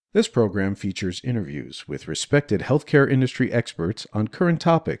This program features interviews with respected healthcare industry experts on current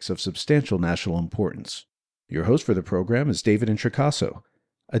topics of substantial national importance. Your host for the program is David Introcaso,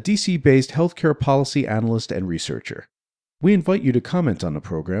 a DC-based healthcare policy analyst and researcher. We invite you to comment on the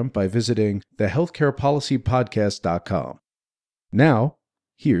program by visiting thehealthcarepolicypodcast.com. Now,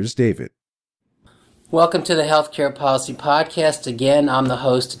 here's David. Welcome to the Healthcare Policy Podcast. Again, I'm the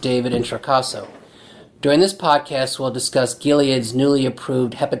host, David Introcaso. During this podcast, we'll discuss Gilead's newly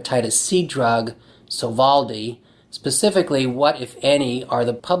approved hepatitis C drug, Sovaldi. Specifically, what, if any, are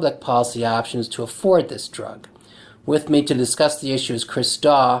the public policy options to afford this drug? With me to discuss the issue is Chris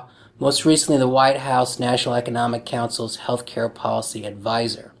Dawe, most recently the White House National Economic Council's healthcare policy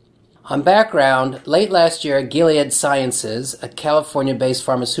advisor. On background, late last year, Gilead Sciences, a California-based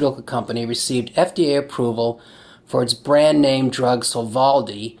pharmaceutical company, received FDA approval for its brand-name drug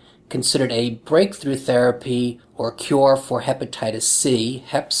Sovaldi, considered a breakthrough therapy or cure for hepatitis C,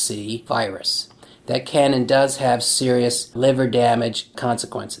 Hep C virus, that can and does have serious liver damage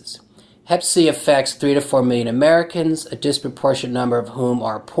consequences. Hep C affects 3 to 4 million Americans, a disproportionate number of whom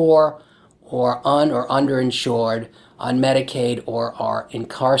are poor or underinsured, on Medicaid, or are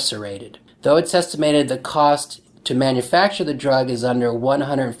incarcerated. Though it's estimated the cost to manufacture the drug is under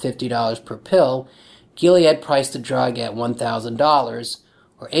 $150 per pill, Gilead priced the drug at $1,000,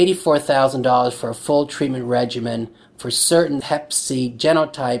 or $84,000 for a full treatment regimen for certain Hep C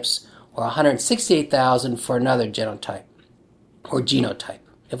genotypes, or $168,000 for another genotype or genotype.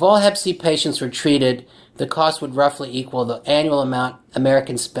 If all Hep C patients were treated, the cost would roughly equal the annual amount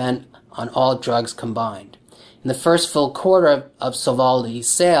Americans spent on all drugs combined. In the first full quarter of Sovaldi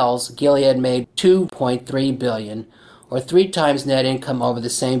sales, Gilead made $2.3 billion, or 3 times net income over the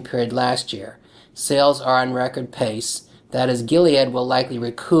same period last year. Sales are on record pace. That is, Gilead will likely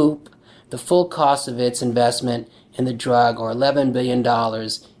recoup the full cost of its investment in the drug, or $11 billion,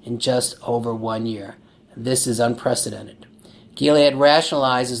 in just over 1 year. This is unprecedented. Gilead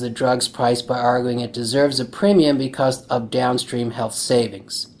rationalizes the drug's price by arguing it deserves a premium because of downstream health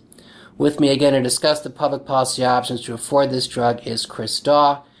savings. With me again to discuss the public policy options to afford this drug is Chris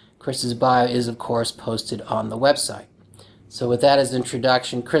Dawe. Chris's bio is, of course, posted on the website. So with that as an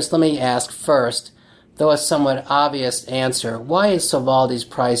introduction, Chris, let me ask first, though a somewhat obvious answer, why is Sovaldi's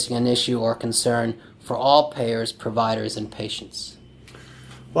pricing an issue or concern for all payers, providers, and patients?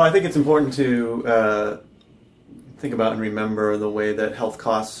 Well, I think it's important to think about and remember the way that health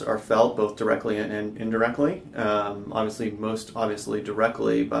costs are felt, both directly and indirectly. Most obviously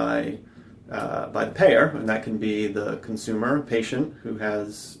directly by the payer, and that can be the consumer, patient, who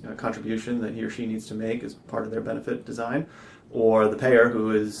has a contribution that he or she needs to make as part of their benefit design, or the payer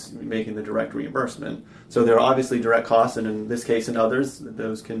who is making the direct reimbursement. So there are obviously direct costs, and in this case and others,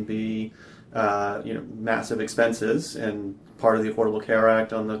 those can be massive expenses, and part of the Affordable Care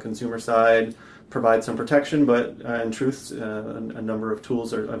Act on the consumer side provides some protection, but in truth, a number of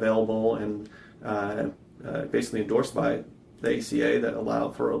tools are available and basically endorsed by the ACA that allow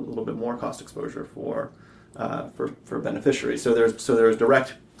for a little bit more cost exposure for beneficiaries. So there's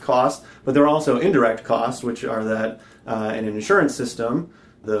direct costs, but there are also indirect costs, which are that in an insurance system,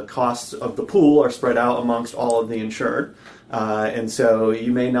 the costs of the pool are spread out amongst all of the insured. And so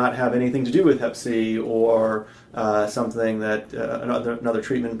you may not have anything to do with Hep C or something that another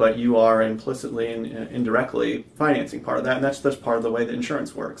treatment, but you are implicitly and indirectly financing part of that, and that's part of the way that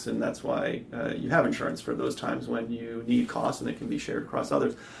insurance works, and that's why you have insurance for those times when you need costs, and it can be shared across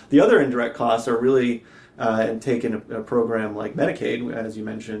others. The other indirect costs are really taking a program like Medicaid, as you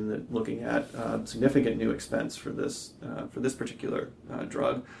mentioned, looking at significant new expense for this particular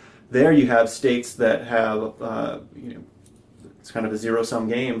drug. There you have states that have it's kind of a zero-sum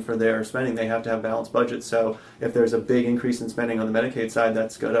game for their spending. They have to have balanced budgets. So if there's a big increase in spending on the Medicaid side,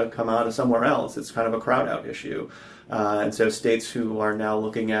 that's going to come out of somewhere else. It's kind of a crowd-out issue. And so states who are now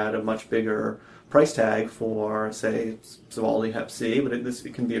looking at a much bigger price tag for, say, Sovaldi Hep C, but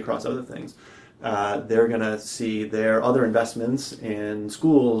it can be across other things, they're going to see their other investments in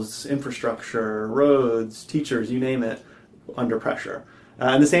schools, infrastructure, roads, teachers, you name it, under pressure.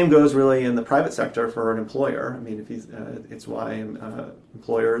 And the same goes really in the private sector for an employer. I mean, it's why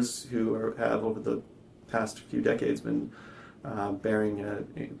employers who have over the past few decades been bearing a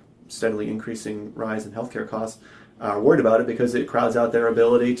steadily increasing rise in healthcare costs are worried about it, because it crowds out their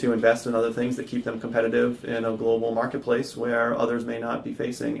ability to invest in other things that keep them competitive in a global marketplace where others may not be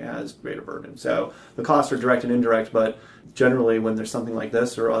facing as great a burden. So the costs are direct and indirect, but generally when there's something like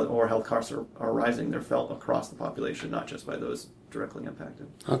this or health costs are rising, they're felt across the population, not just by those directly impacted.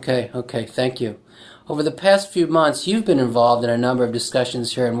 Okay, thank you. Over the past few months, you've been involved in a number of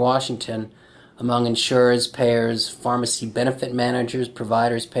discussions here in Washington among insurers, payers, pharmacy benefit managers,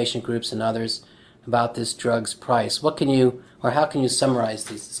 providers, patient groups, and others about this drug's price. What can you, or how can you summarize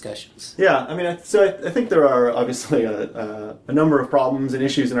these discussions? Yeah, I mean, I think there are obviously a number of problems and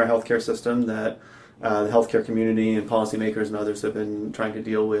issues in our healthcare system that the healthcare community and policymakers and others have been trying to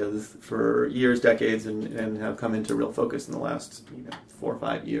deal with for years, decades, and have come into real focus in the last 4 or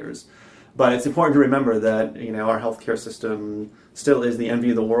 5 years. But it's important to remember that our healthcare system still is the envy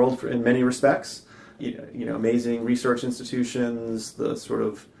of the world in many respects. Amazing research institutions, the sort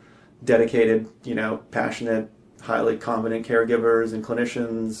of dedicated, passionate, highly competent caregivers and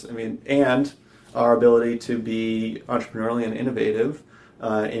clinicians. And our ability to be entrepreneurial and innovative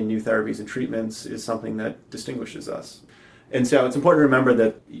in new therapies and treatments is something that distinguishes us. And so it's important to remember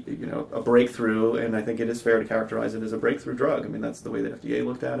that a breakthrough, and I think it is fair to characterize it as a breakthrough drug. That's the way the FDA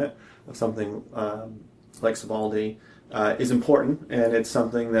looked at it, of something like Sovaldi, is important, and it's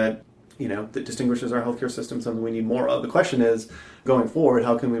something that that distinguishes our healthcare system, something we need more of. The question is, going forward,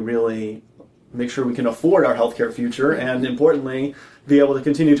 how can we really make sure we can afford our healthcare future, and importantly, be able to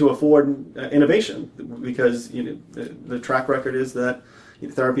continue to afford innovation? Because the track record is that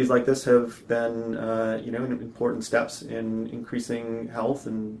therapies like this have been important steps in increasing health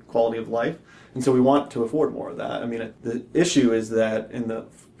and quality of life, and so we want to afford more of that. The issue is that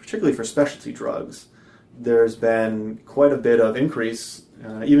particularly for specialty drugs, there's been quite a bit of increase,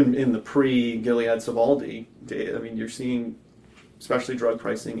 even in the pre-Gilead Sovaldi data. You're seeing specialty drug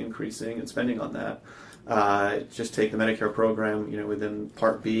pricing increasing and spending on that. Just take the Medicare program, within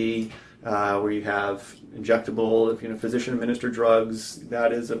Part B, where you have injectable, physician-administered drugs.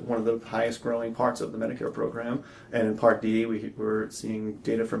 That is one of the highest growing parts of the Medicare program. And in Part D, we're seeing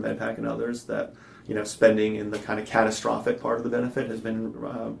data from MedPAC and others that spending in the kind of catastrophic part of the benefit has been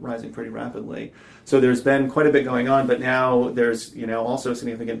rising pretty rapidly. So there's been quite a bit going on, but now there's also a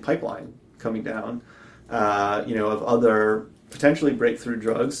significant pipeline coming down, of other potentially breakthrough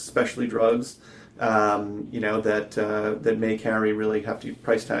drugs, specialty drugs, that may carry really hefty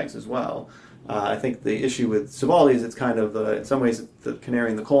price tags as well. I think the issue with Sovaldi is it's kind of, in some ways, the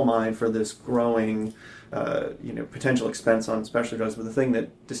canary in the coal mine for this growing, potential expense on specialty drugs. But the thing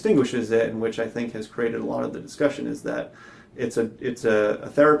that distinguishes it, and which I think has created a lot of the discussion, is that it's a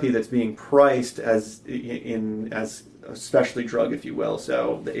therapy that's being priced as a specialty drug, if you will.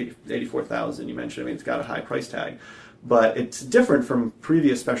 So the $84,000 you mentioned, it's got a high price tag, but it's different from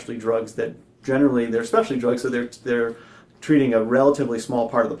previous specialty drugs that generally they're specialty drugs, so they're treating a relatively small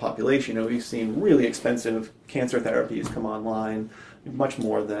part of the population. We've seen really expensive cancer therapies come online, much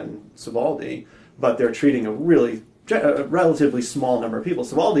more than Sovaldi, but they're treating a relatively small number of people.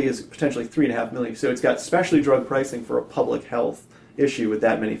 Sovaldi is potentially 3.5 million, so it's got specialty drug pricing for a public health issue with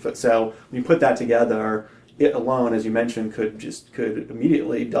that many folks. So when you put that together, it alone, as you mentioned, could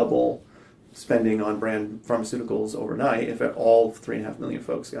immediately double spending on brand pharmaceuticals overnight if all 3.5 million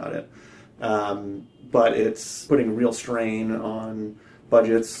folks got it. But it's putting real strain on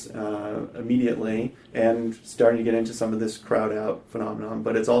budgets immediately and starting to get into some of this crowd out phenomenon.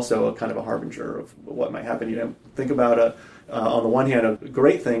 But it's also a kind of a harbinger of what might happen. Think about on the one hand, a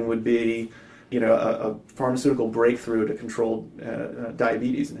great thing would be a pharmaceutical breakthrough to control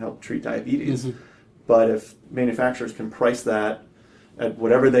diabetes and help treat diabetes. Mm-hmm. But if manufacturers can price that at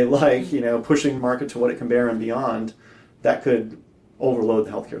whatever they like, pushing the market to what it can bear and beyond, that could overload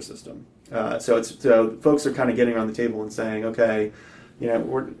the healthcare system. So folks are kind of getting around the table and saying, okay,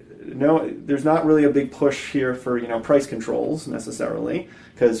 there's not really a big push here for price controls necessarily,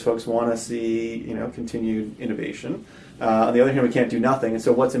 because folks want to see continued innovation. On the other hand, we can't do nothing, and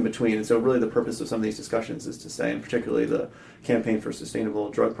so what's in between? And so really the purpose of some of these discussions is to say, and particularly the Campaign for Sustainable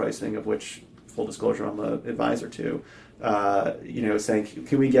Drug Pricing, of which, full disclosure, I'm an advisor to, saying,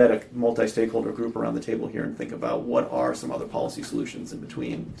 can we get a multi-stakeholder group around the table here and think about what are some other policy solutions in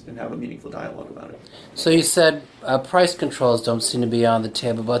between and have a meaningful dialogue about it? So you said price controls don't seem to be on the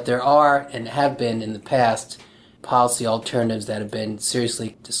table, but there are and have been in the past policy alternatives that have been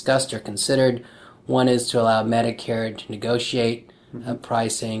seriously discussed or considered. One is to allow Medicare to negotiate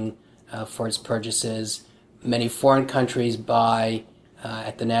pricing for its purchases. Many foreign countries buy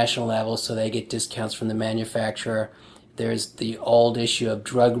at the national level, so they get discounts from the manufacturer. There's the old issue of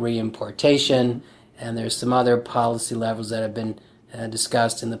drug reimportation, and there's some other policy levels that have been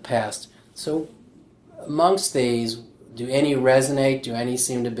discussed in the past. So amongst these, do any resonate? Do any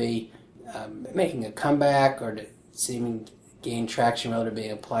seem to be making a comeback or seeming to gain traction relative to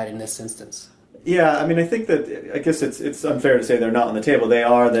being applied in this instance? Yeah, I think that, I guess it's unfair to say they're not on the table. They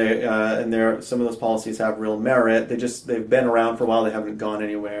are. And some of those policies have real merit. They've been around for a while. They haven't gone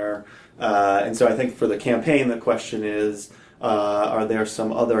anywhere. And so I think for the campaign, the question is, Are there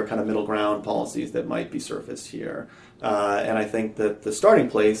some other kind of middle ground policies that might be surfaced here? And I think that the starting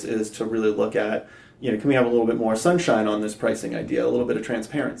place is to really look at, can we have a little bit more sunshine on this pricing idea, a little bit of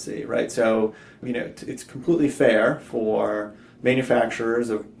transparency, right? So, it's completely fair for manufacturers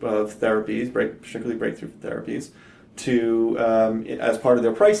of therapies, particularly breakthrough therapies, to, as part of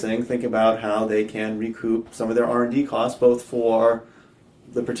their pricing, think about how they can recoup some of their R&D costs, both for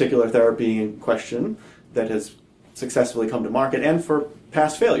the particular therapy in question that has successfully come to market and for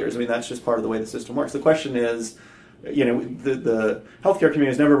past failures. I mean, that's just part of the way the system works. The question is, the healthcare community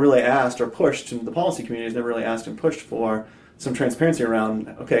has never really asked or pushed, and the policy community has never really asked and pushed for some transparency around,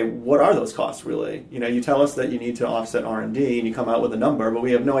 okay, what are those costs really? You tell us that you need to offset R&D and you come out with a number, but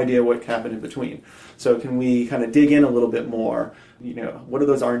we have no idea what happened in between. So can we kind of dig in a little bit more? What do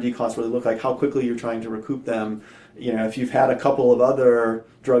those R&D costs really look like? How quickly you're trying to recoup them? If you've had a couple of other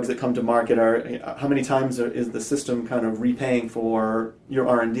drugs that come to market, how many times is the system kind of repaying for your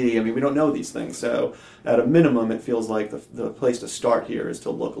R&D? I mean, we don't know these things. So at a minimum, it feels like the place to start here is to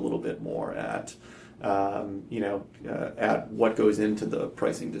look a little bit more at at what goes into the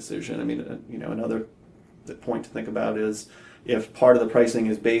pricing decision. I mean, another point to think about is if part of the pricing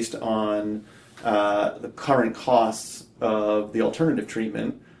is based on the current costs of the alternative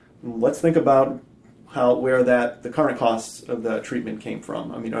treatment, let's think about where the current costs of the treatment came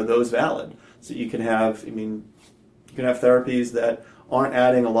from. I mean, are those valid? So you can have therapies that aren't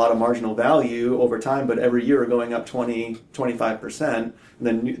adding a lot of marginal value over time, but every year are going up 20-25%, and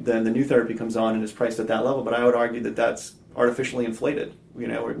then the new therapy comes on and is priced at that level. But I would argue that that's artificially inflated. We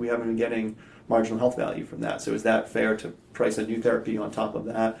haven't been getting marginal health value from that. So is that fair to price a new therapy on top of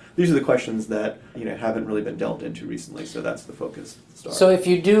that? These are the questions that haven't really been delved into recently. So that's the focus. So if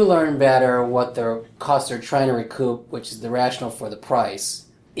you do learn better what the costs are trying to recoup, which is the rationale for the price,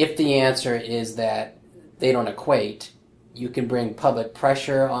 if the answer is that they don't equate, you can bring public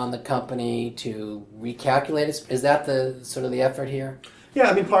pressure on the company to recalculate it. Is that the sort of the effort here? Yeah,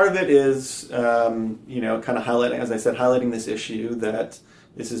 I mean, part of it is, kind of highlighting, as I said, highlighting this issue that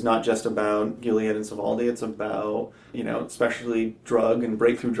this is not just about Gilead and Sovaldi. It's about, especially drug and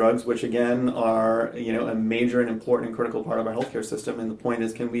breakthrough drugs, which again are, a major and important and critical part of our healthcare system. And the point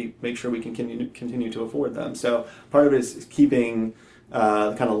is, can we make sure we can continue to afford them? So part of it is keeping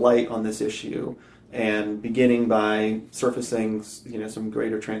kind of light on this issue, and beginning by surfacing, some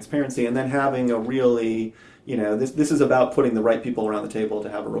greater transparency, and then having a really, this is about putting the right people around the table to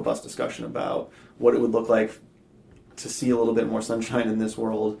have a robust discussion about what it would look like to see a little bit more sunshine in this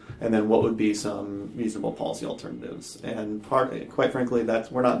world, and then what would be some reasonable policy alternatives. And quite frankly,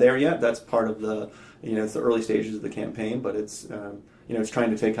 we're not there yet. That's part of the, it's the early stages of the campaign, but it's, it's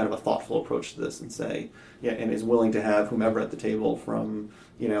trying to take kind of a thoughtful approach to this and say, and is willing to have whomever at the table from,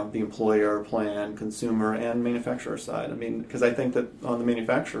 the employer, plan, consumer, and manufacturer side. I mean, because I think that on the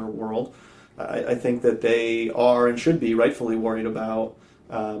manufacturer world, I think that they are and should be rightfully worried about,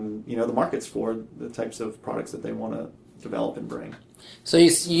 the markets for the types of products that they want to develop and bring. So you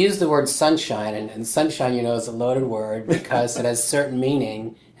use the word sunshine, and sunshine, is a loaded word because it has certain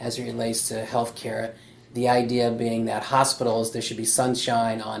meaning as it relates to healthcare. The idea being that there should be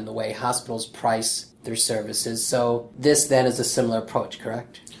sunshine on the way hospitals price their services. So this then is a similar approach,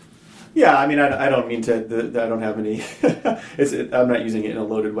 correct? Yeah, I mean, I don't mean to. I don't have any. I'm not using it in a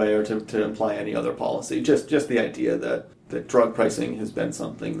loaded way or to imply any other policy. Just the idea that drug pricing has been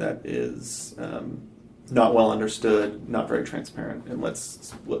something that is not well understood, not very transparent, and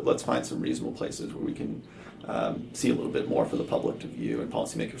let's find some reasonable places where we can see a little bit more for the public to view and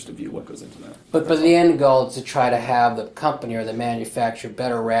policymakers to view what goes into that. But the end goal is to try to have the company or the manufacturer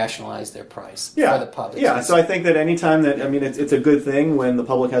better rationalize their price for the public. Yeah, so I think that any time that, it's a good thing when the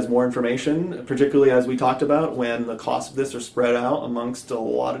public has more information, particularly as we talked about, when the costs of this are spread out amongst a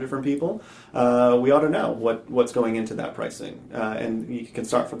lot of different people, we ought to know what's going into that pricing. And you can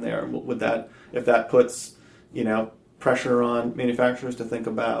start from there. If that puts, pressure on manufacturers to think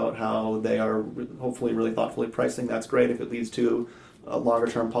about how they are hopefully really thoughtfully pricing, that's great. If it leads to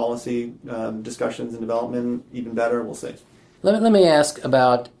longer-term policy discussions and development, even better, we'll see. Let me ask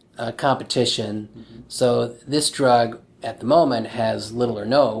about competition. Mm-hmm. So this drug at the moment has little or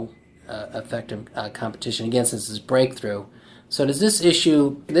no effective competition. Again, since it's breakthrough. So does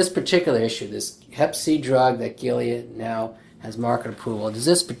this particular issue, this Hep C drug that Gilead now has market approval, does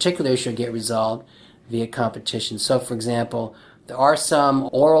this particular issue get resolved via competition? So, for example, there are some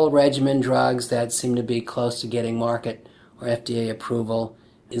oral regimen drugs that seem to be close to getting market or FDA approval.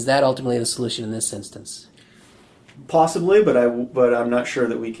 Is that ultimately the solution in this instance? Possibly, but I'm not sure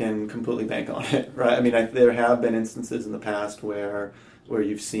that we can completely bank on it, right? I mean, there have been instances in the past where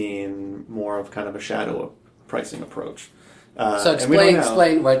you've seen more of kind of a shadow pricing approach. So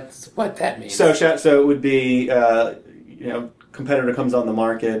explain what that means. So it would be, competitor comes on the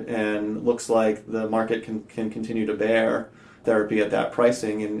market and looks like the market can continue to bear therapy at that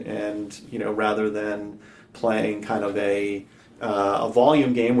pricing, and rather than playing kind of a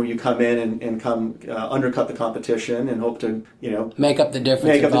volume game where you come in and undercut the competition and hope to make up the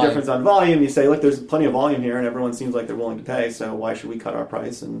difference on volume. You say, look, there's plenty of volume here, and everyone seems like they're willing to pay. So why should we cut our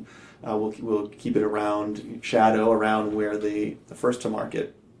price? And we'll keep it around where the first to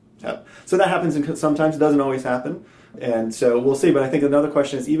market. So that happens, and sometimes it doesn't always happen. And so we'll see. But I think another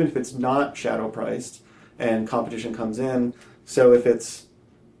question is, even if it's not shadow priced and competition comes in, so if it's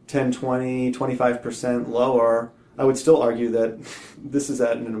 10, 20, 25% lower, I would still argue that this is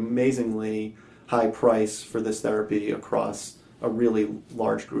at an amazingly high price for this therapy across a really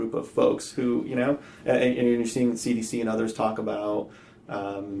large group of folks who, and you're seeing CDC and others talk about,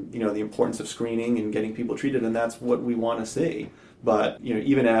 the importance of screening and getting people treated, and that's what we want to see. But,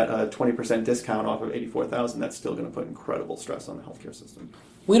 even at a 20% discount off of $84,000, that's still going to put incredible stress on the healthcare system.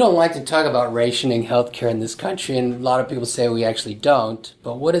 We don't like to talk about rationing healthcare in this country, and a lot of people say we actually don't.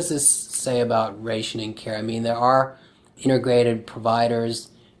 But what does this say about rationing care? I mean, there are integrated providers.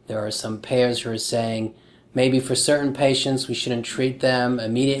 There are some payers who are saying maybe for certain patients we shouldn't treat them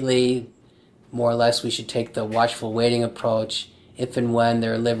immediately. More or less, we should take the watchful waiting approach. If and when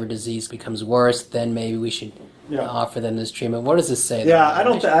their liver disease becomes worse, then maybe we should offer them this treatment. What does this say? Yeah, I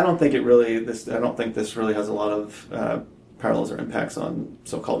don't think this really has a lot of parallels or impacts on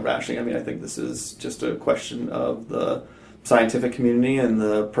so-called rationing. I mean, I think this is just a question of the scientific community and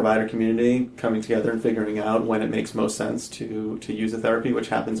the provider community coming together and figuring out when it makes most sense to use a therapy, which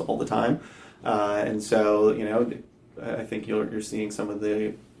happens all the time. And so, I think you're seeing some of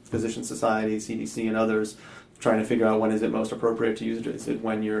the physician society, CDC, and others trying to figure out when is it most appropriate to use it. Is it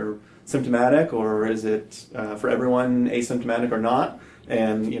when you're symptomatic, or is it for everyone asymptomatic or not?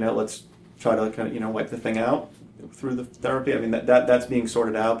 And let's try to kind of wipe the thing out through the therapy. I mean that's being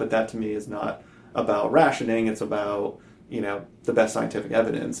sorted out, but that to me is not about rationing. It's about the best scientific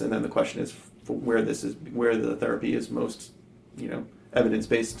evidence, and then the question is where the therapy is most evidence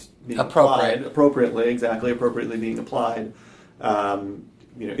based, being appropriately being applied.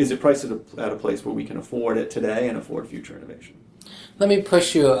 Is it priced at a place where we can afford it today and afford future innovation? Let me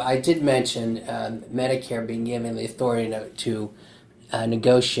push you. I did mention Medicare being given the authority to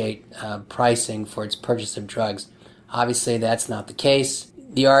negotiate pricing for its purchase of drugs. Obviously, that's not the case.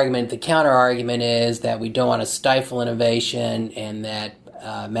 The counter-argument is that we don't want to stifle innovation, and that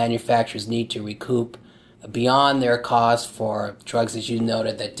manufacturers need to recoup beyond their cost for drugs, as you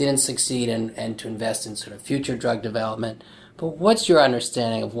noted, that didn't succeed, and to invest in sort of future drug development. But what's your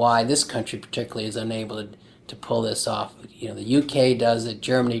understanding of why this country particularly is unable to pull this off? The UK does it,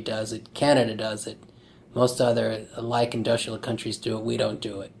 Germany does it, Canada does it. Most other like industrial countries do it. We don't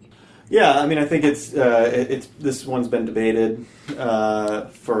do it. Yeah, I mean, I think it's this one's been debated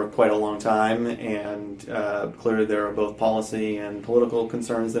for quite a long time, and clearly there are both policy and political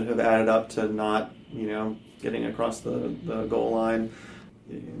concerns that have added up to not, getting across the goal line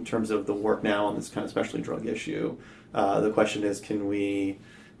in terms of the work now on this kind of specialty drug issue. The question is, can we,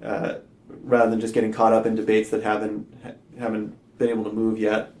 rather than just getting caught up in debates that haven't been able to move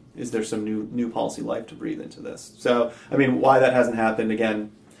yet, is there some new policy life to breathe into this? So, I mean, why that hasn't happened,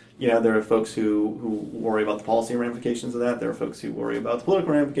 again, there are folks who worry about the policy ramifications of that. There are folks who worry about the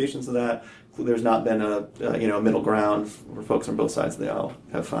political ramifications of that. There's not been a middle ground where folks on both sides of the aisle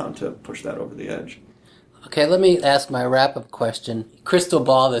have found to push that over the edge. Okay, let me ask my wrap-up question. Crystal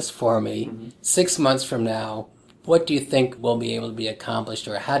ball this for me. Mm-hmm. 6 months from now, what do you think will be able to be accomplished,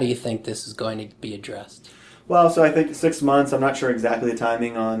 or how do you think this is going to be addressed? Well, so I think 6 months, I'm not sure exactly the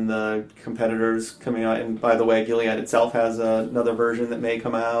timing on the competitors coming out. And by the way, Gilead itself has another version that may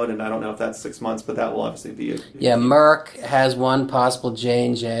come out, and I don't know if that's 6 months, but that will obviously be Merck has one, possible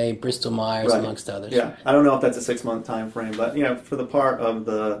J&J, Bristol Myers, right, amongst others. Yeah, I don't know if that's a 6 month time frame, but for the part of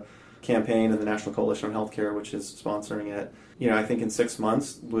the campaign and the National Coalition on Healthcare, which is sponsoring it, I think in 6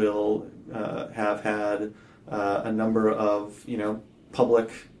 months we'll have had a number of public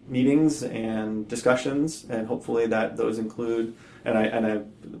meetings and discussions, and hopefully that those include, and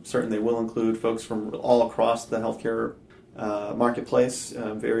I'm certain they will include, folks from all across the healthcare marketplace,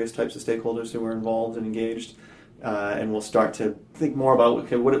 various types of stakeholders who are involved and engaged, and we'll start to think more about,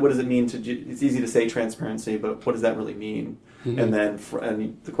 okay, what does it mean it's easy to say transparency, but what does that really mean? Mm-hmm. And then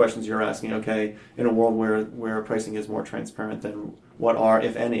and the questions you're asking, okay, in a world where pricing is more transparent, then what are,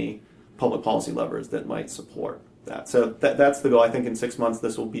 if any, public policy levers that might support that? So that's the goal. I think in 6 months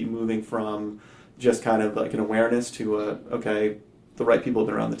this will be moving from just kind of like an awareness to the right people have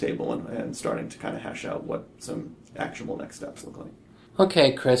been around the table and starting to kind of hash out what some actionable next steps look like.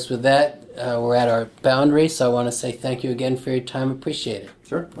 Okay, Chris, with that, we're at our boundary, so I want to say thank you again for your time. Appreciate it.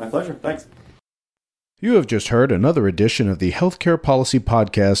 Sure, my pleasure. Thanks. You have just heard another edition of the Healthcare Policy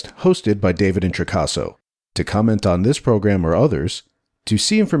Podcast hosted by David Introcaso. To comment on this program or others, to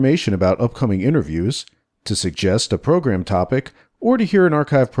see information about upcoming interviews, to suggest a program topic, or to hear an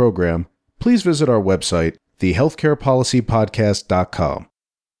archive program, please visit our website, thehealthcarepolicypodcast.com.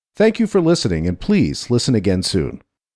 Thank you for listening, and please listen again soon.